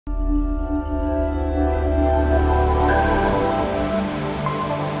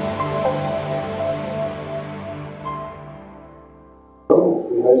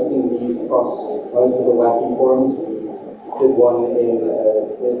hosting these across most of the WAPI forums. We did one at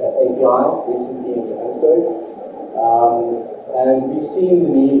HTI recently in Johannesburg. And we've seen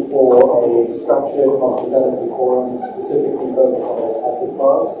the need for a structured hospitality forum specifically focused on this asset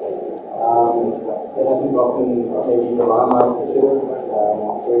class. It hasn't gotten maybe the limelight it should have,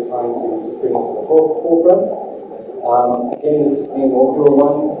 so we're trying to just bring it to the forefront. Again, this is the inaugural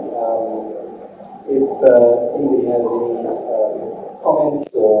one. If anybody has any comments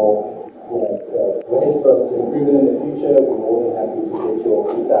or ways for us to improve it in the future, we're more than happy to get your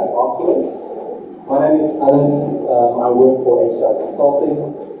feedback afterwards. My name is Alan. I work for HTI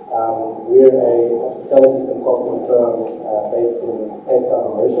Consulting. We're a hospitality consulting firm based in Cape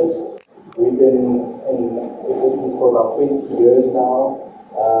Town, Mauritius. We've been in existence for about 20 years now,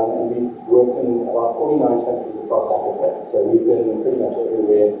 and we've worked in about 49 countries across Africa. So we've been pretty much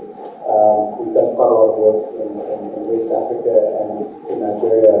everywhere. We've done quite a lot of work in West Africa and in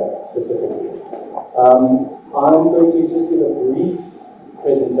Nigeria specifically. I'm going to just give a brief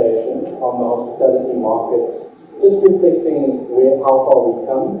presentation on the hospitality market, just reflecting how far we've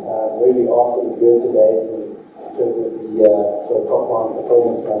come, where we are sort of year to date in terms of the sort of top line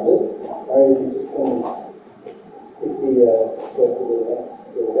performance numbers. If you just can quickly go to the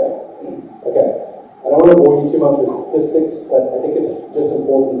next, there we go. Okay, I don't want to bore you too much with statistics, but I think it's just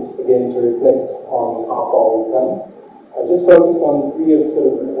important again to reflect on how far we've come. I've just focused on three of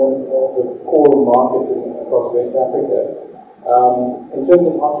sort of one of the core markets across West Africa. In terms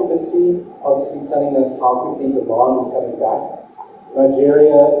of occupancy, obviously telling us how quickly demand is coming back.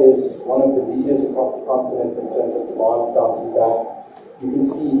 Nigeria is one of the leaders across the continent in terms of demand bouncing back. You can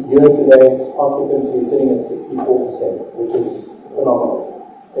see year-to-date occupancy is sitting at 64%, which is phenomenal.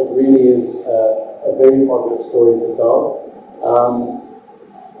 It really is a very positive story to tell.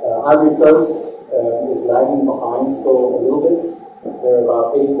 Ivory Coast is lagging behind still a little bit. They're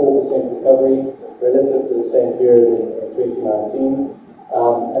about 84% recovery relative to the same period in 2019.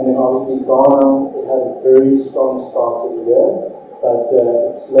 And then obviously Ghana, it had a very strong start to the year, but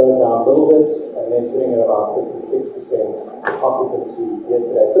it slowed down a little bit, and they're sitting at about 56% occupancy year to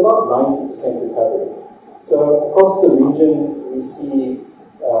date. It's about 90% recovery. So across the region, we see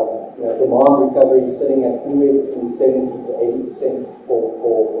demand recovery sitting at anywhere between 70 to 80%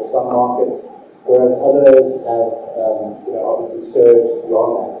 for some markets, whereas others have obviously surged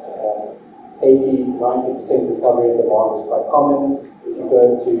beyond that. 80–90% recovery in demand is quite common. If you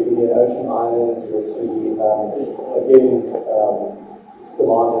go to Indian Ocean islands, you'll see again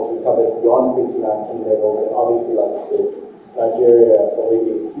demand has recovered beyond 2019 levels, and obviously, like I said, Nigeria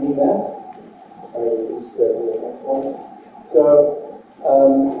already exceeding that. You can just go to the next one. So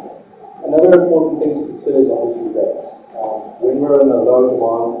another important thing to consider is obviously rate. When we're in a low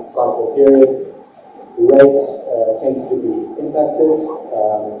demand cycle period, rate tends to be impacted.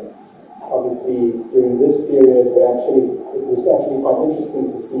 Obviously, during this period, it was actually quite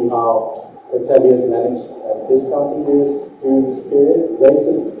interesting to see how Italy has managed discounting during this period. Rates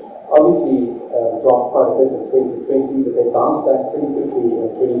have obviously dropped quite a bit in 2020, but they bounced back pretty quickly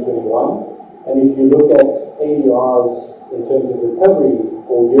in 2021. And if you look at ADRs in terms of recovery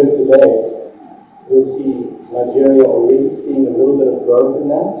for year to date, you'll see Nigeria already seeing a little bit of growth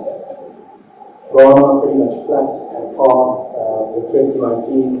in that. Ghana pretty much flat and par with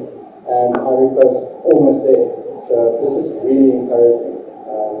 2019. And Ivory Coast almost there. So this is really encouraging.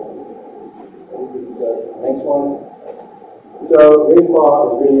 Next one. So RevPAR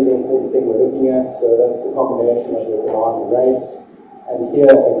is really the important thing we're looking at. So that's the combination of your demand and rates. And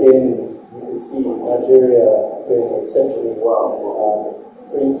here again, you can see Nigeria doing exceptionally well.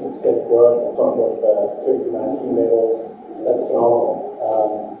 22% growth on top of 2019 levels. That's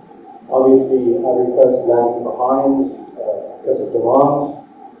phenomenal. Obviously, Ivory Coast lagging behind because of demand.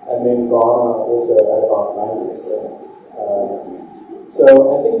 And then Ghana also at about 90%. So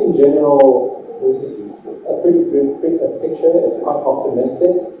I think in general, this is a pretty good picture. It's quite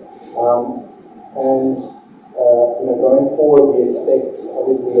optimistic. Going forward, we expect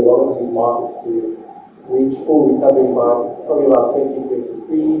obviously a lot of these markets to reach full recovery by probably about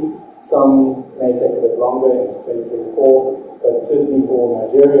 2023. Some may take a bit longer into 2024, but certainly for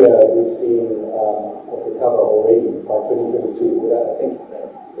Nigeria, we've seen it recover already by 2022. I think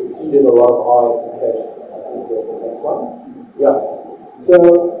exceeded a lot of our expectations. I think there's the next one. Yeah. So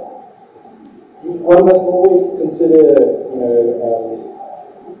one must always consider,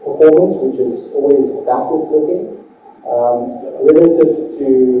 performance, which is always backwards looking, relative to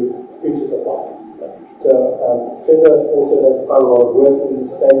future supply. So Trevor also does quite a lot of work in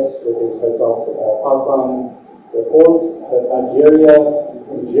this space with his hotel pipeline report. But Nigeria,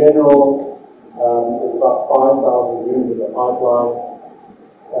 in general, is about 5,000 rooms in the pipeline.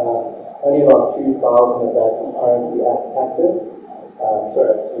 Only about 2,000 of that is currently active.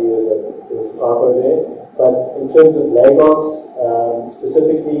 Sorry, I see there's a typo there. But in terms of Lagos,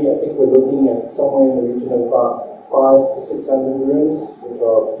 specifically, I think we're looking at somewhere in the region of about 500 to 600 rooms, which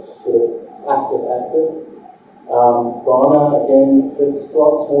are sort of active. Ghana, again, it's a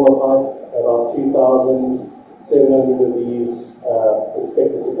lot smaller pipe, about 2,700 of these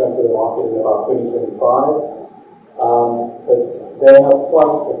expected to come to the market in about 2025. But they have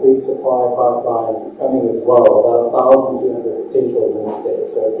quite a big supply pipeline coming as well, about 1,200 potential rooms there.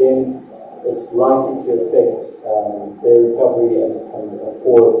 So again, it's likely to affect their recovery and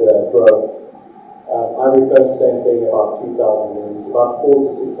forward growth. Ivory Coast, same thing, about 2,000 rooms, about 400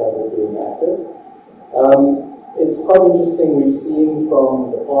 to 600 being active. It's quite interesting, we've seen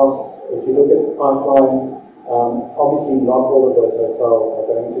from the past, if you look at the pipeline, obviously not all of those hotels are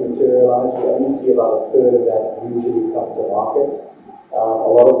going to materialize. We only see about a third of that usually come to market. A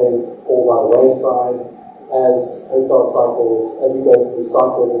lot of them fall by the wayside as hotel cycles, as we go through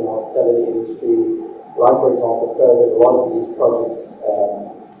cycles in the hospitality industry, like for example COVID, a lot of these projects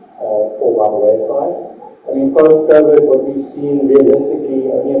fall by the wayside. I mean, post-COVID, what we've seen realistically,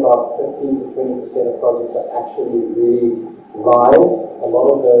 only about 15 to 20% of projects are actually really live. A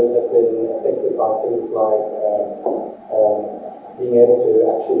lot of those have been affected by things like being able to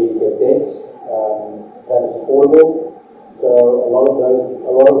actually get debt that is affordable. So a lot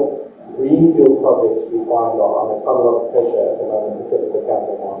of greenfield projects we find are under quite a lot of pressure at the moment because of the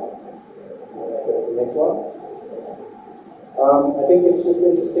capital market. The next one. I think it's just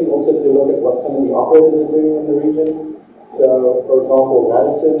interesting also to look at what some of the operators are doing in the region. So, for example,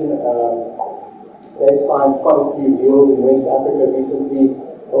 Radisson, they've signed quite a few deals in West Africa recently.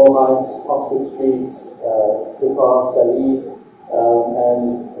 Earl Heights, Oxford Street, Dakar, Salih,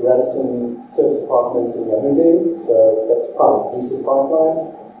 and Radisson Service Apartments in Yaoundé. So that's quite a decent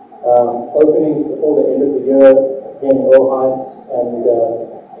pipeline. Openings before the end of the year, again, Earl Heights and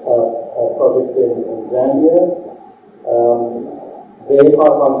a project in Zambia. Their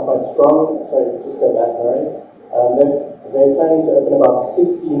pipeline's quite strong. Sorry, just go back, Murray. They're planning to open about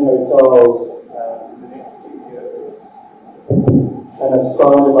 16 hotels in the next 2 years, and have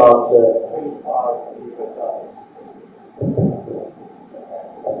signed about 25 new hotels.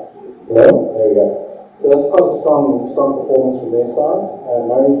 There we go. So that's quite a strong performance from their side.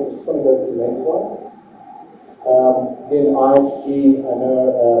 Murray, if you just want to go to the next one. Again, IHG, I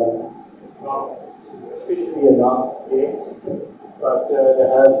know it's not officially announced yet, but they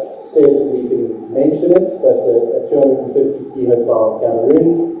have said that we can mention it, but a 250 key hotel in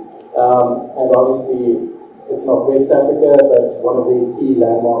Cameroon, and obviously it's not West Africa, but one of the key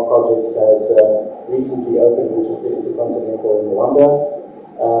landmark projects has recently opened, which is the Intercontinental in Rwanda.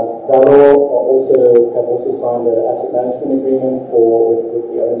 Valor have also signed an asset management agreement with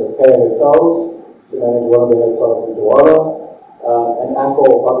the owners of Kaya Hotels to manage one of the hotels in Douala. And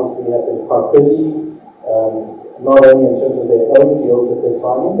Accor obviously have been quite busy, not only in terms of their own deals that they're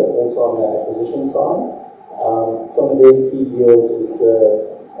signing, but also on the acquisition side. Some of their key deals is the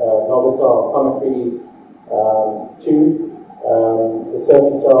Novotel Conakry 2, the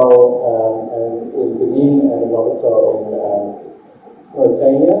Sofitel in Benin, and the Novotel in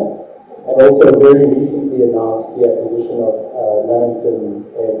Mauritania, and also very recently announced the acquisition of Lamington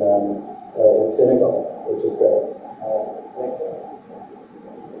in Senegal, which is great. Next one.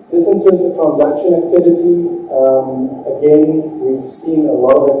 Just in terms of transaction activity, again, we've seen a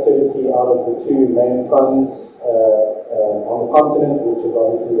lot of activity out of the two main funds on the continent, which is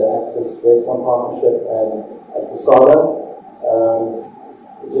obviously the Actis Westmont Partnership and Posada.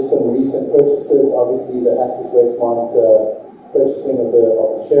 Just some recent purchases, obviously the Actis Westmont purchasing of the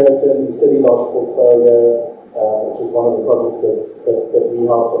Sheraton, the City Lodge portfolio, which is one of the projects that we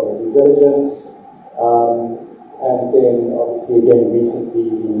helped on the due diligence. And then, obviously, again, recently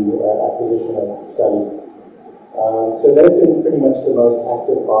the acquisition of Salih. So they've been pretty much the most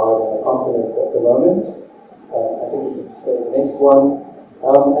active buyers on the continent at the moment. I think we can go to the next one.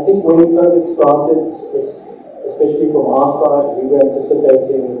 I think when COVID started, especially from our side, we were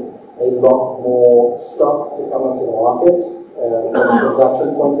anticipating a lot more stock to come onto the market from a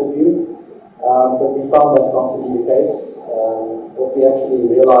transaction point of view. But we found that not to be the case. What we actually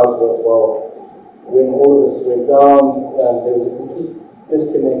realized was, well, when all of this went down, there was a complete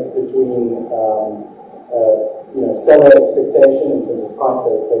disconnect between seller expectation in terms of price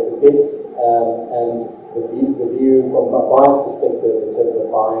that they could get, and the view from a buyer's perspective in terms of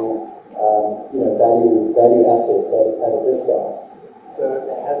buying value assets at a discount. So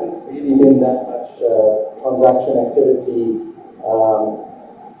there hasn't really been that much transaction activity,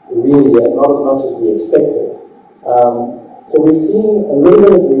 really, and not as much as we expected. So we're seeing a little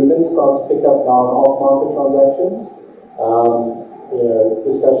bit of movement start to pick up now in off-market transactions.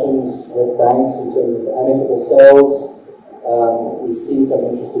 Discussions with banks in terms of amicable sales. We've seen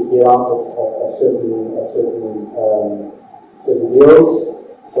some interest to get out of certain deals.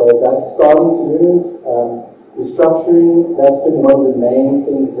 So that's starting to move. Restructuring, that's been one of the main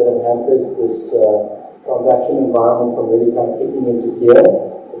things that have hampered this transaction environment from really kind of kicking into gear.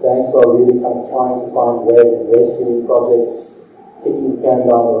 The banks are really kind of trying to find ways of rescuing projects, kicking the can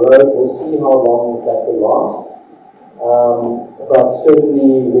down the road. We'll see how long that will last. But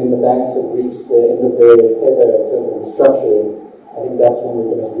certainly when the banks have reached the end of their tether in terms of restructuring, I think that's when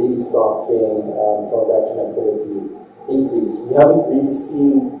we're going to really start seeing transaction activity increase. We haven't really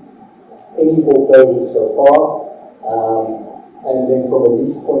seen any foreclosures so far. And then from a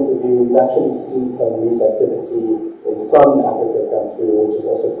lease point of view, we've actually seen some lease activity in Southern Africa come through, which is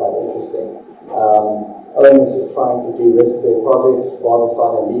also quite interesting. Owners are trying to de-risk their projects, rather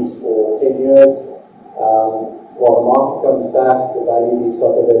sign a lease for 10 years. While the market comes back, the value leaves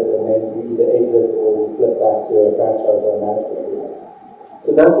up a bit, and then we either exit or we flip back to a franchise or a management agreement. So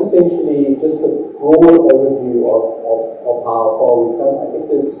that's essentially just a broad overview of how far we've come. I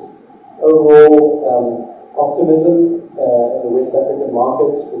think there's overall optimism in the West African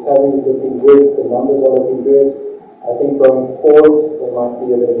markets. Recovery is looking good, the numbers are looking good. I think going forward, there might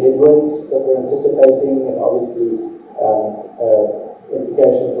be a bit of headwinds that we're anticipating, and obviously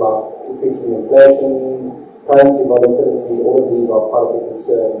implications like increasing inflation, currency volatility, all of these are quite a big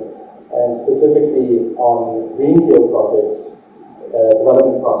concern. And specifically on greenfield projects,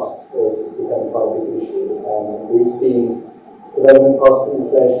 development cost is becoming quite a big issue. We've seen development cost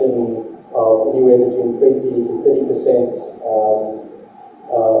inflation of anywhere between 20 to 30%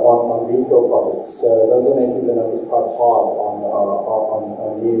 on greenfield projects. So those are making the numbers quite hard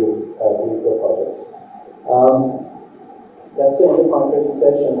on new greenfield projects. That's the end of my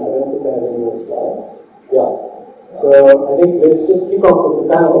presentation. I don't think I have any more slides. Yeah. So I think let's just kick off with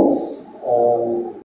the panels.